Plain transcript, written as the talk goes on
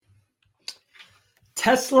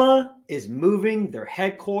Tesla is moving their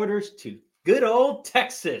headquarters to good old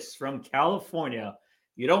Texas from California.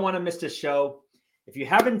 You don't want to miss this show. If you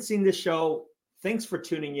haven't seen this show, thanks for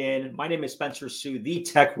tuning in. My name is Spencer Su, the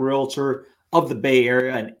tech realtor of the Bay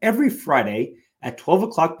Area. And every Friday at 12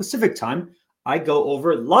 o'clock Pacific time, I go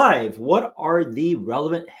over live what are the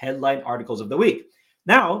relevant headline articles of the week.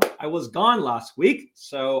 Now, I was gone last week,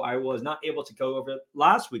 so I was not able to go over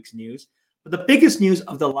last week's news. But the biggest news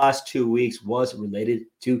of the last 2 weeks was related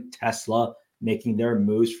to Tesla making their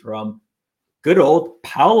moves from good old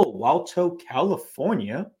Palo Alto,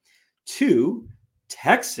 California to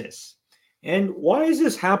Texas. And why is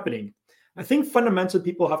this happening? I think fundamentally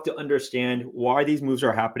people have to understand why these moves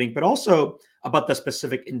are happening, but also about the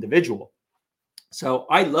specific individual. So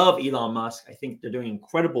I love Elon Musk. I think they're doing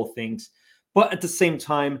incredible things. But at the same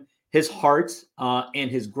time, his heart and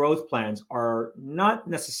his growth plans are not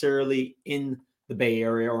necessarily in the Bay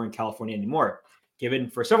Area or in California anymore, given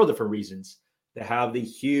for several different reasons. They have the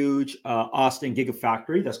huge Austin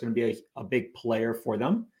Gigafactory that's going to be a big player for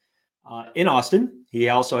them. In Austin, he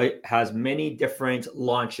also has many different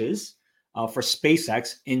launches for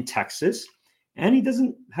SpaceX in Texas. And he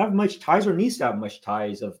doesn't have much ties or needs to have much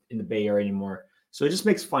ties in the Bay Area anymore. So it just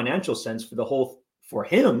makes financial sense for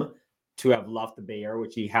him to have left the Bay Area,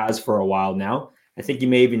 which he has for a while now. I think you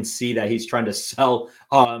may even see that he's trying to sell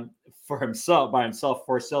for sale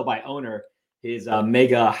by owner, his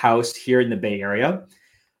mega house here in the Bay Area.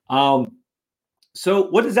 So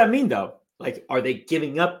what does that mean though? Like, are they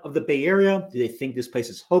giving up of the Bay Area? Do they think this place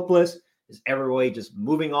is hopeless? Is everybody just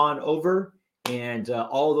moving on over? And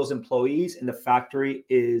all of those employees in the factory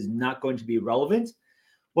is not going to be relevant?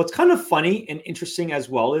 What's kind of funny and interesting as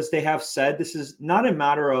well is they have said this is not a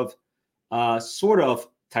matter of Tesla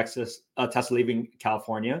leaving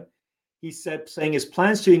California. He said, saying his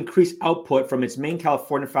plans to increase output from its main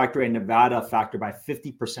California factory and Nevada factory by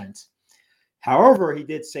 50%. However, he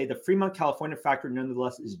did say the Fremont, California factory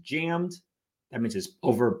nonetheless is jammed. That means it's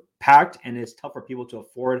overpacked and it's tough for people to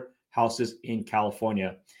afford houses in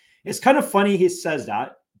California. It's kind of funny he says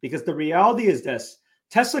that because the reality is this.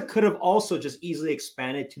 Tesla could have also just easily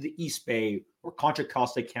expanded to the East Bay or Contra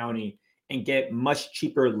Costa County and get much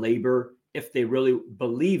cheaper labor if they really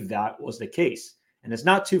believe that was the case. And it's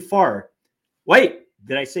not too far. Wait,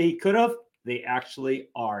 did I say he could have? They actually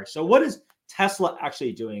are. So what is Tesla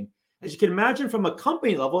actually doing? As you can imagine from a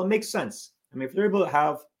company level, it makes sense. I mean, if they're able to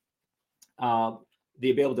have, they'll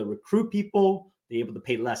be able to recruit people, they're able to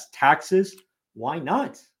pay less taxes, why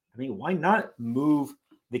not? I mean, why not move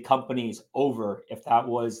the companies over if that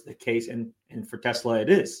was the case? And for Tesla, it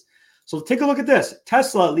is. So take a look at this.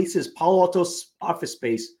 Tesla leases Palo Alto's office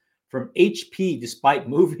space from HP despite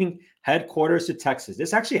moving headquarters to Texas.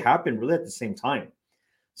 This actually happened really at the same time.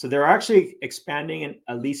 So they're actually expanding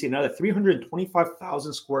and leasing another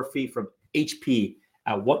 325,000 square feet from HP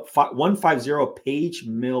at 150 Page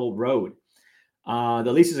Mill Road. The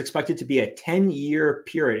lease is expected to be a 10-year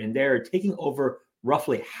period, and they're taking over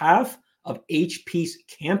roughly half of HP's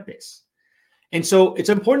campus. And so it's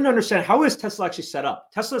important to understand how is Tesla actually set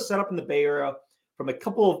up. Tesla is set up in the Bay Area from a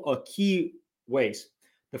couple of key ways.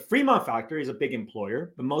 The Fremont factory is a big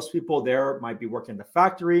employer, but most people there might be working at the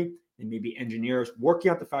factory. They may be engineers working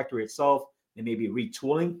at the factory itself. They may be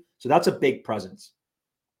retooling. So that's a big presence.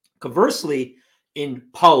 Conversely, in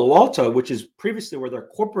Palo Alto, which is previously where their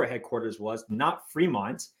corporate headquarters was, not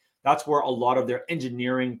Fremont, that's where a lot of their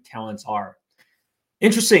engineering talents are.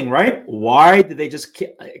 Interesting, right? Why did they just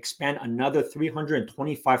expand another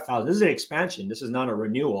 325,000? This is an expansion. This is not a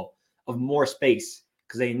renewal of more space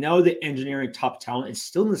because they know the engineering top talent is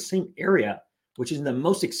still in the same area, which is in the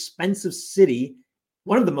most expensive city,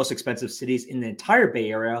 one of the most expensive cities in the entire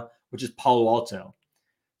Bay Area, which is Palo Alto.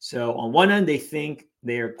 So on one end, they think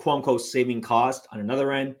they're quote unquote saving cost. On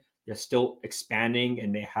another end, they're still expanding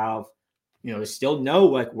and they have, they still know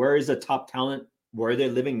like where is the top talent, where they're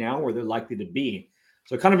living now, where they're likely to be.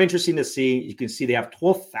 So kind of interesting to see. You can see they have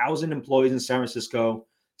 12,000 employees in San Francisco,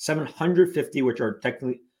 750 which are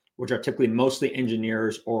typically mostly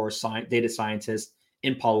engineers or data scientists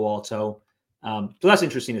in Palo Alto. So that's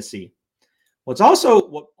interesting to see. What's also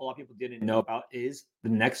what a lot of people didn't know about is the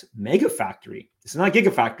next mega factory. It's not a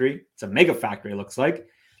gigafactory; it's a mega factory. It looks like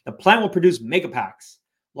the plant will produce megapacks,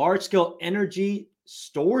 large-scale energy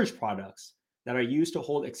storage products that are used to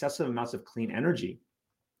hold excessive amounts of clean energy.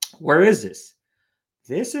 Where is this?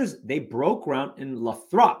 They broke ground in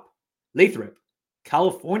Lathrop,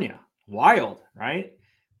 California. Wild, right?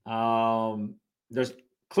 There's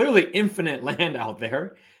clearly infinite land out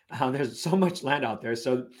there. There's so much land out there.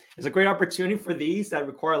 So it's a great opportunity for these that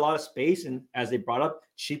require a lot of space. And as they brought up,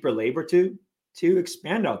 cheaper labor to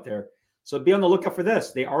expand out there. So be on the lookout for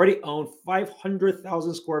this. They already own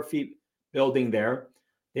 500,000 square feet building there.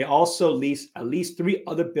 They also lease at least 3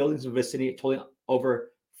 other buildings in the vicinity, totaling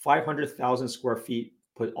over 500,000 square feet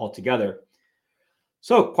put all together.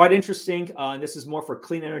 So quite interesting. This is more for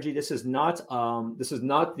clean energy. This is not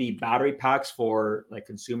the battery packs for like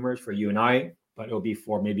consumers, for you and I, but it'll be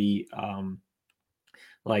for maybe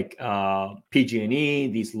like PG&E,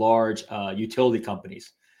 these large utility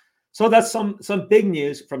companies. So that's some big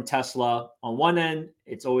news from Tesla. On one end,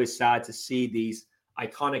 it's always sad to see these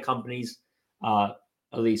iconic companies, at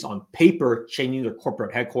least on paper, changing their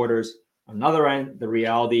corporate headquarters. On another end, the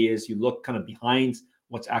reality is you look kind of behind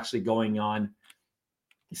what's actually going on.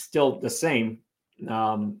 It's still the same.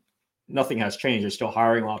 Nothing has changed. They're still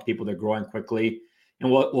hiring a lot of people. They're growing quickly. And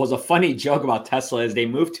what was a funny joke about Tesla is they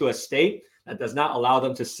moved to a state that does not allow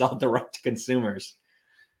them to sell direct to consumers.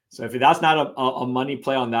 So if that's not a money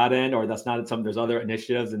play on that end, or that's not there's other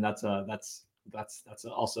initiatives, and that's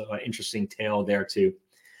also an interesting tale there too.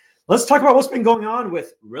 Let's talk about what's been going on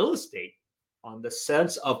with real estate on the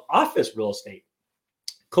sense of office real estate,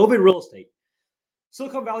 COVID real estate.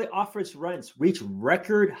 Silicon Valley office rents reach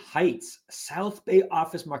record heights. South Bay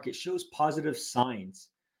office market shows positive signs.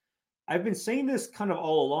 I've been saying this kind of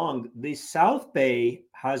all along. The South Bay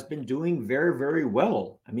has been doing very, very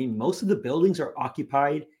well. I mean, most of the buildings are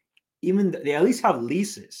occupied. Even they at least have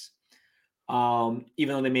leases, even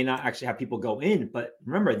though they may not actually have people go in. But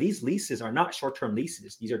remember, these leases are not short-term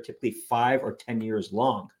leases. These are typically 5 or 10 years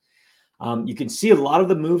long. You can see a lot of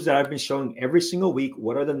the moves that I've been showing every single week.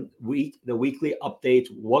 What are the weekly updates?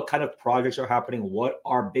 What kind of projects are happening? What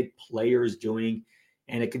are big players doing?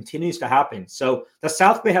 And it continues to happen. So the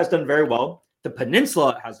South Bay has done very well. The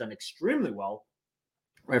Peninsula has done extremely well,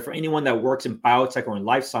 right? For anyone that works in biotech or in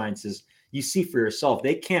life sciences, you see for yourself,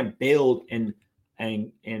 they can't build and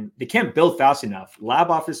they can't build fast enough. Lab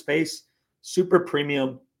office space, super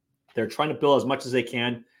premium. They're trying to build as much as they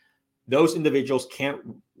can. Those individuals can't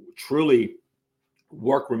truly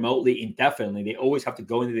work remotely indefinitely. They always have to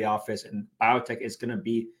go into the office, and biotech is going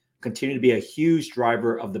to continue to be a huge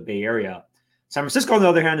driver of the Bay Area. San Francisco, on the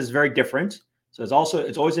other hand, is very different. So it's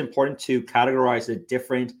always important to categorize the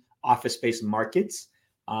different office space markets,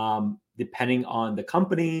 depending on the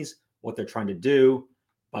companies, what they're trying to do,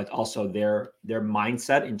 but also their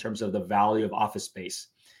mindset in terms of the value of office space.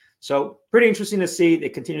 So pretty interesting to see.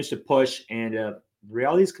 It continues to push, and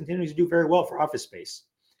reality is continuing to do very well for office space.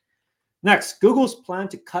 Next, Google's plan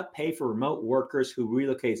to cut pay for remote workers who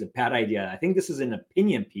relocate is a bad idea. I think this is an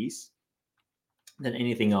opinion piece than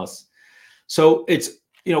anything else. So it's,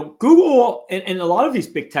 Google and a lot of these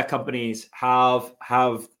big tech companies have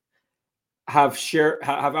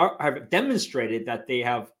demonstrated that they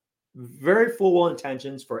have very full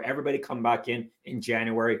intentions for everybody to come back in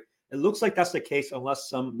January. It looks like that's the case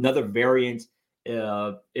unless another variant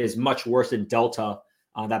is much worse than Delta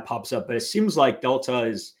that pops up. But it seems like Delta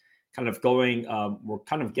is kind of going, we're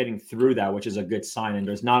kind of getting through that, which is a good sign. And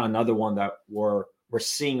there's not another one that we're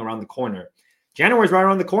seeing around the corner. January is right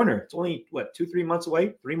around the corner. It's only 3 months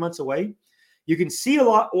away. You can see a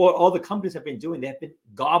lot what all the companies have been doing. They have been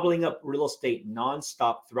gobbling up real estate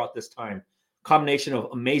nonstop throughout this time. Combination of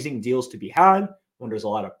amazing deals to be had when there's a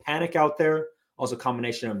lot of panic out there. Also,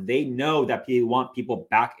 combination of they know that people want people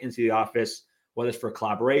back into the office, whether it's for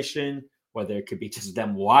collaboration, whether it could be just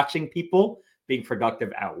them watching people being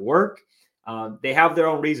productive at work. They have their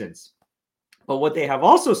own reasons. But what they have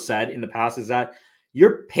also said in the past is that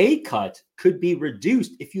your pay cut could be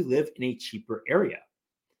reduced if you live in a cheaper area,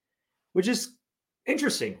 which is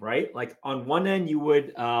interesting, right? Like on one end, you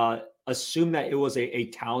would assume that it was a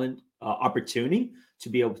talent opportunity to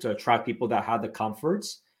be able to attract people that had the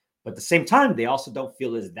comforts. But at the same time, they also don't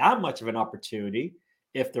feel it's that much of an opportunity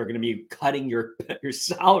if they're going to be cutting your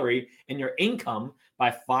salary and your income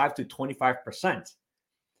by 5 to 25%.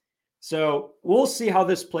 So we'll see how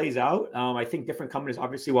this plays out. I think different companies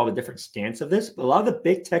obviously will have a different stance of this, but a lot of the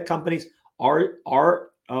big tech companies are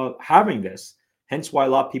having this. Hence why a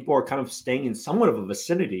lot of people are kind of staying in somewhat of a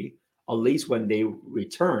vicinity, at least when they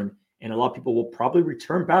return. And a lot of people will probably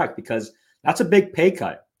return back because that's a big pay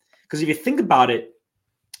cut. Because if you think about it,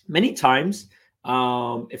 many times,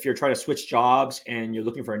 if you're trying to switch jobs and you're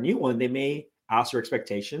looking for a new one, they may ask your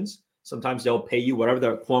expectations. Sometimes they'll pay you whatever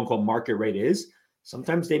the quote unquote market rate is.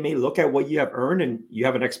 Sometimes they may look at what you have earned and you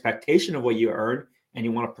have an expectation of what you earn and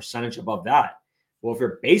you want a percentage above that. Well, if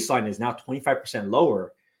your baseline is now 25%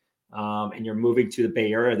 lower and you're moving to the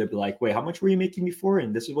Bay Area, they'll be like, wait, how much were you making before?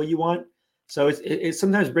 And this is what you want. So it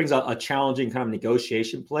sometimes brings a challenging kind of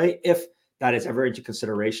negotiation play if that is ever into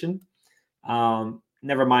consideration.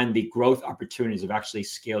 Never mind the growth opportunities of actually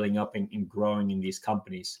scaling up and growing in these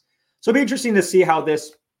companies. So it'll be interesting to see how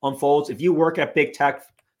this unfolds. If you work at big tech,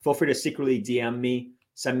 feel free to secretly DM me,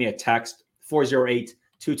 send me a text,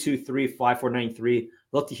 408-223-5493.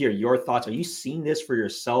 Love to hear your thoughts. Are you seeing this for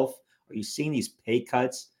yourself? Are you seeing these pay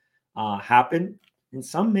cuts happen? And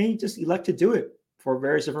some may just elect to do it for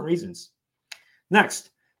various different reasons. Next,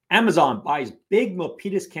 Amazon buys big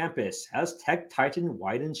Milpitas campus as tech titan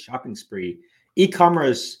widens shopping spree.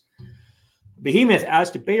 E-commerce behemoth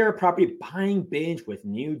adds to Bay Area property buying binge with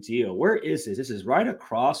new deal. Where is this? This is right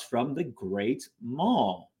across from the Great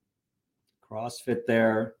Mall. CrossFit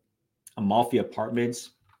there, Amalfi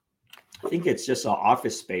Apartments. I think it's just an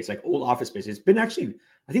office space, like old office space. It's been actually,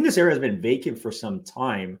 I think this area has been vacant for some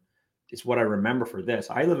time. It's what I remember for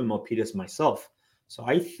this. I live in Milpitas myself. So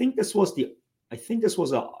I think this was a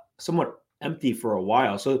somewhat empty for a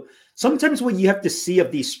while. So sometimes what you have to see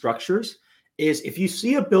of these structures is if you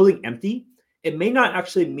see a building empty, it may not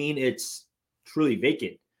actually mean it's truly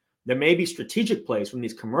vacant. There may be strategic plays from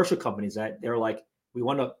these commercial companies that they're like, we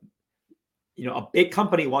want to, a big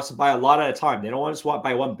company wants to buy a lot at a time. They don't want to just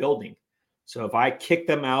buy one building. So if I kick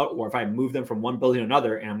them out or if I move them from one building to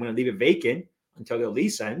another and I'm going to leave it vacant until their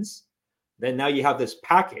lease ends, then now you have this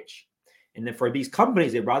package. And then for these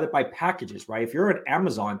companies, they'd rather buy packages, right? If you're at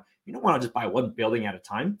Amazon, you don't want to just buy one building at a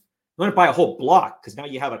time. You want to buy a whole block because now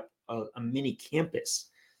you have a mini campus.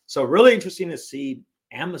 So really interesting to see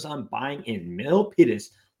Amazon buying in Milpitas,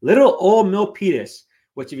 little old Milpitas,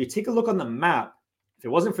 which if you take a look on the map, if it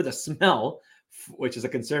wasn't for the smell, which is a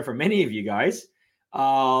concern for many of you guys,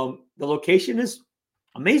 the location is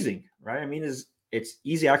amazing, right? I mean, it's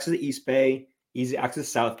easy access to East Bay, easy access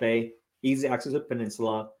to South Bay, easy access to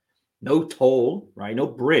Peninsula, no toll, right? No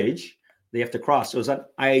bridge they have to cross. So it's an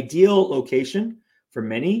ideal location for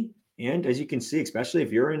many. And as you can see, especially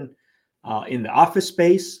if you're in the office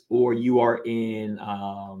space or you are in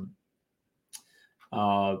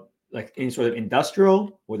like any sort of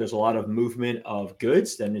industrial where there's a lot of movement of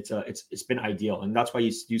goods, then it's been ideal. And that's why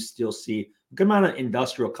you still see a good amount of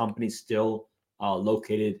industrial companies still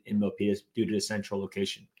located in Milpitas due to the central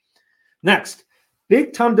location. Next,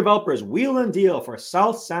 big time developers wheel and deal for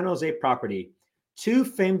South San Jose property. 2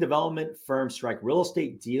 famed development firms strike real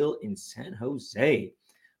estate deal in San Jose.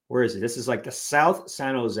 Where is it? This is like the South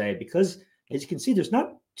San Jose, because as you can see, there's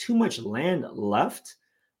not too much land left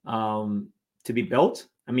to be built.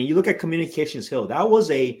 I mean, you look at Communications Hill. That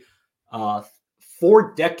was a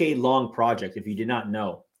 4-decade-long project, if you did not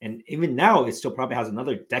know. And even now, it still probably has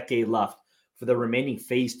another decade left for the remaining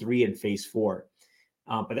phase 3 and phase 4.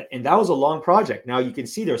 But that was a long project. Now you can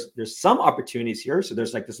see there's some opportunities here. So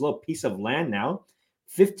there's like this little piece of land now,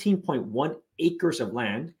 15.1 acres of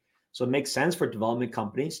land. So it makes sense for development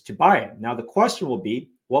companies to buy it. Now the question will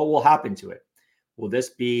be, what will happen to it? Will this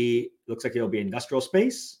be? Looks like it'll be industrial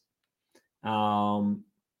space. It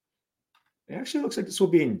actually looks like this will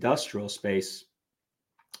be industrial space.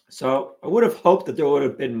 So I would have hoped that there would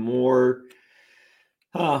have been more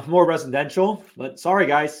residential, but sorry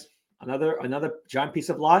guys. Another giant piece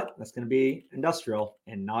of lot that's going to be industrial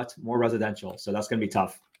and not more residential. So that's going to be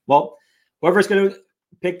tough. Well, whoever's going to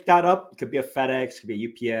pick that up, it could be a FedEx, could be a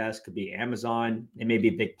UPS, could be Amazon. They may be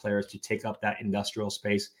big players to take up that industrial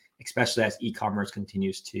space, especially as e-commerce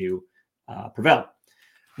continues to prevail.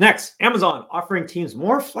 Next, Amazon offering teams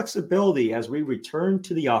more flexibility as we return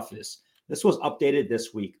to the office. This was updated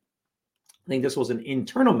this week. I think this was an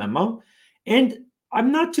internal memo. And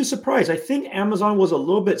I'm not too surprised. I think Amazon was a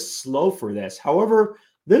little bit slow for this. However,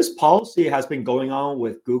 this policy has been going on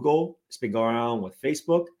with Google. It's been going on with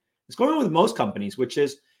Facebook. It's going on with most companies, which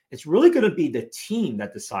is it's really going to be the team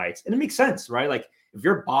that decides. And it makes sense, right? Like if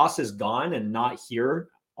your boss is gone and not here,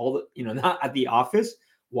 not at the office,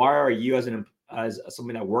 why are you as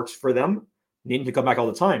somebody that works for them needing to come back all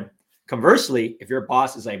the time? Conversely, if your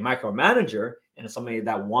boss is a micromanager and somebody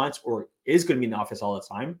that wants or is going to be in the office all the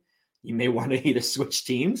time, you may want to either switch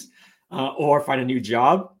teams or find a new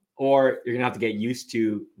job, or you're going to have to get used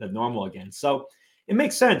to the normal again. So it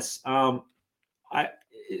makes sense.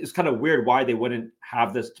 It's kind of weird why they wouldn't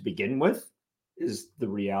have this to begin with is the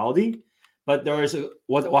reality. But there is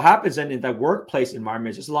what happens in that workplace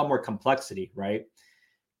environment is just a lot more complexity, right?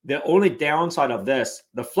 The only downside of this,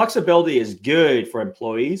 the flexibility is good for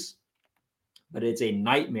employees, but it's a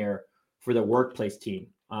nightmare for the workplace team.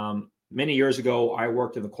 Many years ago, I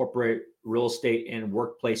worked in the corporate real estate and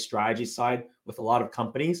workplace strategy side with a lot of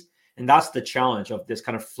companies. And that's the challenge of this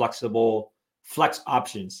kind of flex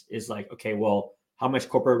options is like, okay, well, how much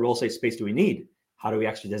corporate real estate space do we need? How do we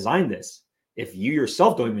actually design this? If you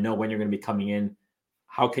yourself don't even know when you're going to be coming in,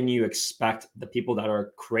 how can you expect the people that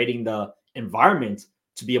are creating the environment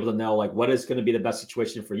to be able to know like what is going to be the best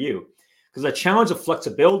situation for you? Because the challenge of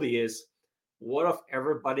flexibility is, what if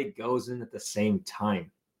everybody goes in at the same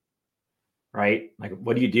time, right? Like,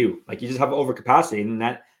 what do? Like, you just have overcapacity, and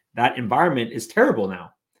that environment is terrible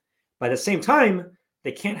now. But at the same time,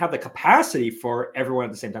 they can't have the capacity for everyone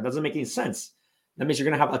at the same time. That doesn't make any sense. That means you're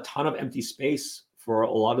going to have a ton of empty space for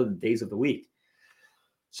a lot of the days of the week.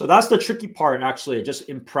 So that's the tricky part, actually, just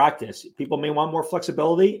in practice. People may want more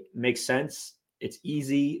flexibility. It makes sense. It's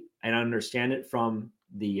easy, and I understand it from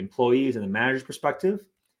the employees and the manager's perspective.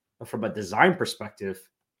 But from a design perspective,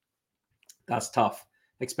 that's tough.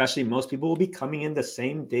 Especially most people will be coming in the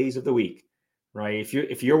same days of the week, right?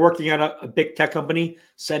 If you're working at a big tech company,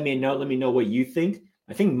 send me a note. Let me know what you think.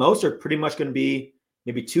 I think most are pretty much going to be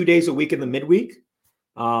maybe 2 days a week in the midweek,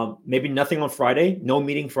 maybe nothing on Friday, no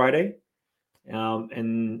meeting Friday,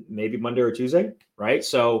 and maybe Monday or Tuesday, right?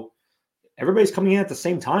 So everybody's coming in at the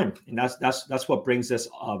same time, and that's what brings this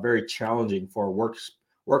very challenging for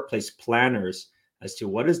workplace planners as to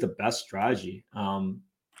what is the best strategy.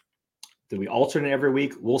 Do we alternate every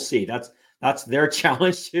week? We'll see. That's their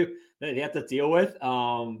challenge that they have to deal with.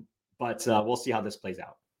 But we'll see how this plays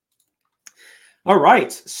out. All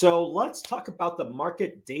right, so let's talk about the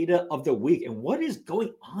market data of the week and what is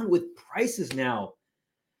going on with prices now.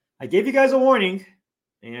 I gave you guys a warning,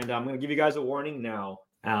 and I'm going to give you guys a warning now.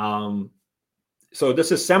 So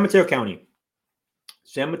this is San Mateo County.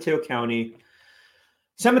 San Mateo County,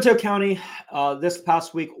 this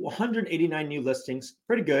past week, 189 new listings,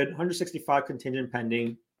 pretty good, 165 contingent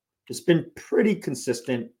pending. It's been pretty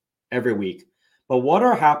consistent every week. But what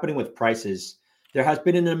are happening with prices? There has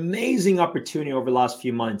been an amazing opportunity over the last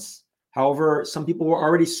few months. However, some people were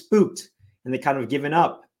already spooked and they kind of given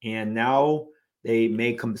up. And now they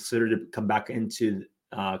may consider to come back into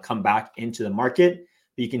the market.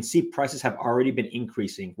 But you can see prices have already been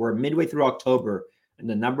increasing. We're midway through October, and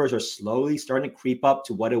the numbers are slowly starting to creep up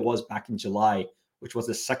to what it was back in July, which was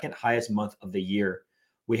the second highest month of the year.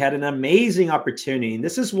 We had an amazing opportunity, and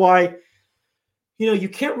this is why, you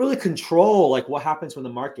can't really control like what happens from the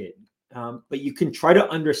market, but you can try to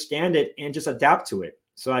understand it and just adapt to it.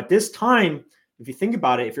 So at this time, if you think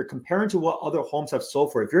about it, if you're comparing to what other homes have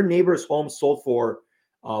sold for, if your neighbor's home sold for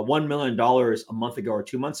 $1 million a month ago or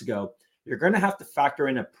 2 months ago, you're going to have to factor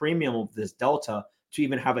in a premium of this delta to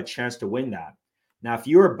even have a chance to win that. Now, if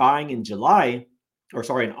you were buying in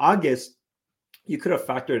in August, you could have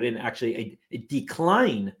factored in actually a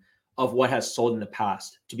decline of what has sold in the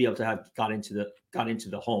past to be able to have got into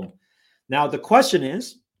the home. Now, the question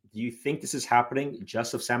is, do you think this is happening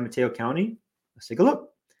just of San Mateo County? Let's take a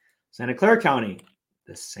look. Santa Clara County,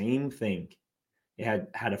 the same thing. It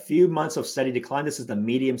had a few months of steady decline. This is the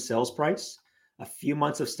medium sales price. A few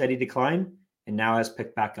months of steady decline, and now has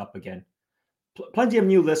picked back up again. Plenty of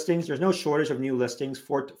new listings. There's no shortage of new listings.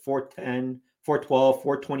 410, 412,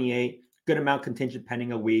 428. Good amount contingent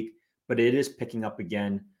pending a week, but it is picking up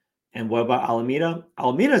again. And what about Alameda?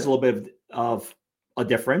 Alameda is a little bit of a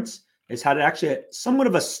difference. It's had actually somewhat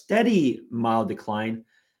of a steady mild decline,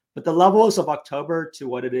 but the levels of October to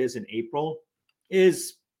what it is in April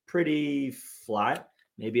is pretty flat,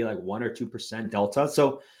 maybe like 1 or 2% delta.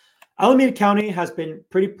 So Alameda County has been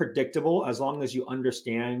pretty predictable as long as you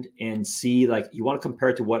understand and see, like, you want to compare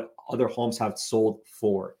it to what other homes have sold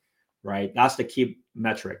for, right? That's the key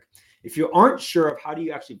metric. If you aren't sure of how do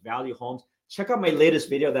you actually value homes, check out my latest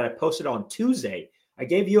video that I posted on Tuesday. I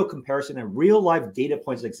gave you a comparison and real life data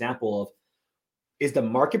points example of, is the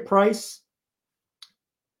market price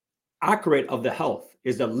accurate of the health?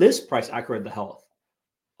 Is the list price accurate of the health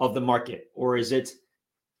of the market? Or is it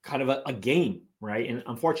kind of a game, right? And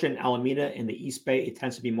unfortunately, in Alameda in the East Bay, it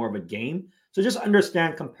tends to be more of a game. So just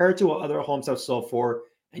understand, compare to what other homes have sold for,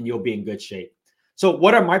 and you'll be in good shape. So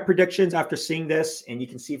what are my predictions after seeing this? And you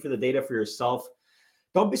can see for the data for yourself.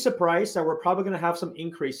 Don't be surprised that we're probably going to have some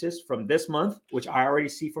increases from this month, which I already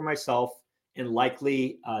see for myself, in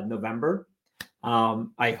likely November.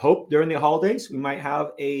 I hope during the holidays we might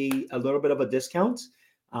have a little bit of a discount,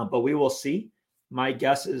 but we will see. My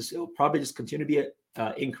guess is it'll probably just continue to be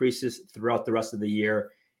increases throughout the rest of the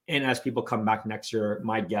year. And as people come back next year,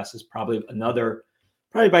 my guess is probably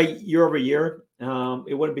by year over year,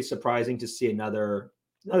 it wouldn't be surprising to see another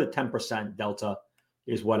 10% delta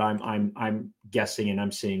is what I'm guessing and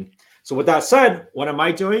I'm seeing. So with that said, what am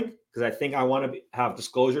I doing? Because I think I want to have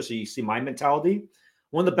disclosure so you see my mentality.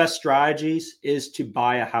 One of the best strategies is to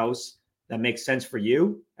buy a house that makes sense for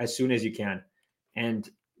you as soon as you can and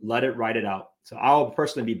let it ride it out. So I'll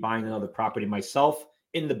personally be buying another property myself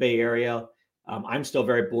in the Bay Area. I'm still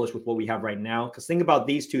very bullish with what we have right now, because think about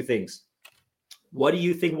these two things. What do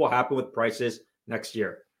you think will happen with prices next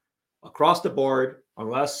year? Across the board,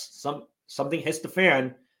 unless something hits the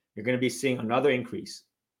fan, you're going to be seeing another increase.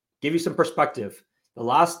 Give you some perspective. The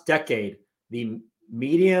last decade, the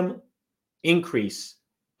median increase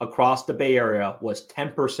across the Bay Area was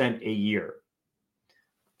 10% a year.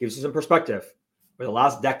 Gives you some perspective. For the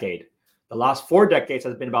last decade, the last 4 decades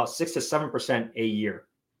has been about 6 to 7% a year,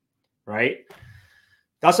 right?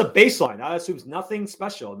 That's a baseline. That assumes nothing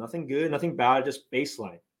special, nothing good, nothing bad, just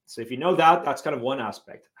baseline. So if you know that, that's kind of one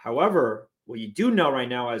aspect. However, what you do know right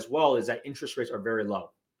now as well is that interest rates are very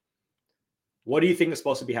low. What do you think is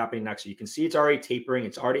supposed to be happening next year? You can see it's already tapering.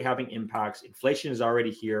 It's already having impacts. Inflation is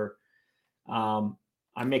already here. I'm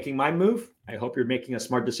making my move. I hope you're making a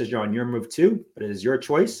smart decision on your move too, but it is your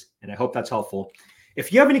choice, and I hope that's helpful.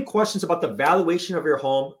 If you have any questions about the valuation of your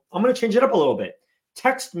home, I'm going to change it up a little bit.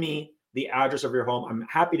 Text me the address of your home. I'm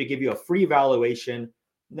happy to give you a free valuation,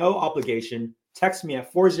 no obligation. Text me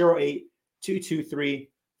at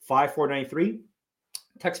 408-223-5493.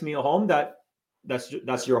 Text me a home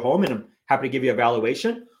that's your home, and I'm happy to give you a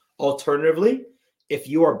valuation. Alternatively, if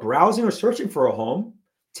you are browsing or searching for a home,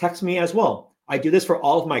 text me as well. I do this for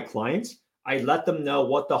all of my clients. I let them know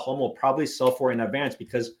what the home will probably sell for in advance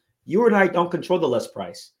because you and I don't control the list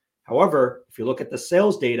price. However, if you look at the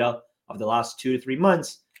sales data of the last 2 to 3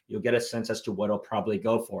 months, you'll get a sense as to what it'll probably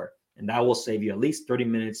go for. And that will save you at least 30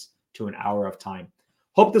 minutes to an hour of time.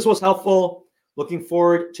 Hope this was helpful. Looking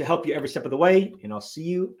forward to help you every step of the way, and I'll see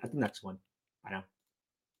you at the next one. Bye now.